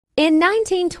In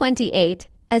 1928,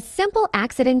 a simple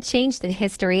accident changed the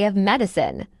history of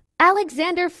medicine.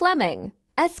 Alexander Fleming,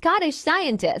 a Scottish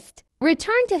scientist,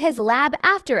 returned to his lab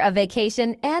after a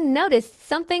vacation and noticed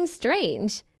something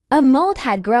strange. A mold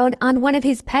had grown on one of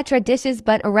his petri dishes,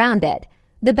 but around it,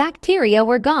 the bacteria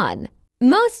were gone.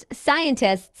 Most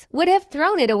scientists would have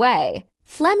thrown it away.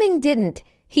 Fleming didn't.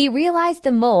 He realized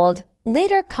the mold,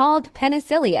 later called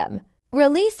penicillium,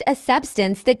 released a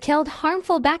substance that killed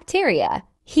harmful bacteria.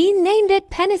 He named it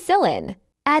penicillin.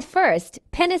 At first,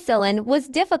 penicillin was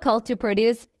difficult to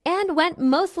produce and went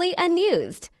mostly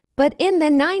unused. But in the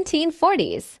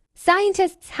 1940s,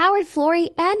 scientists Howard Florey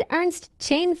and Ernst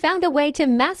Chain found a way to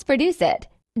mass produce it.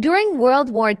 During World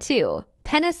War II,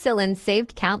 penicillin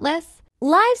saved countless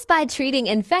lives by treating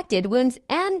infected wounds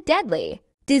and deadly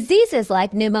diseases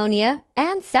like pneumonia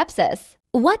and sepsis.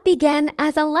 What began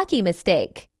as a lucky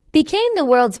mistake became the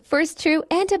world's first true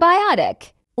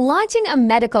antibiotic, launching a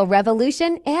medical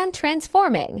revolution and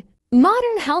transforming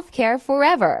modern healthcare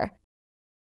forever.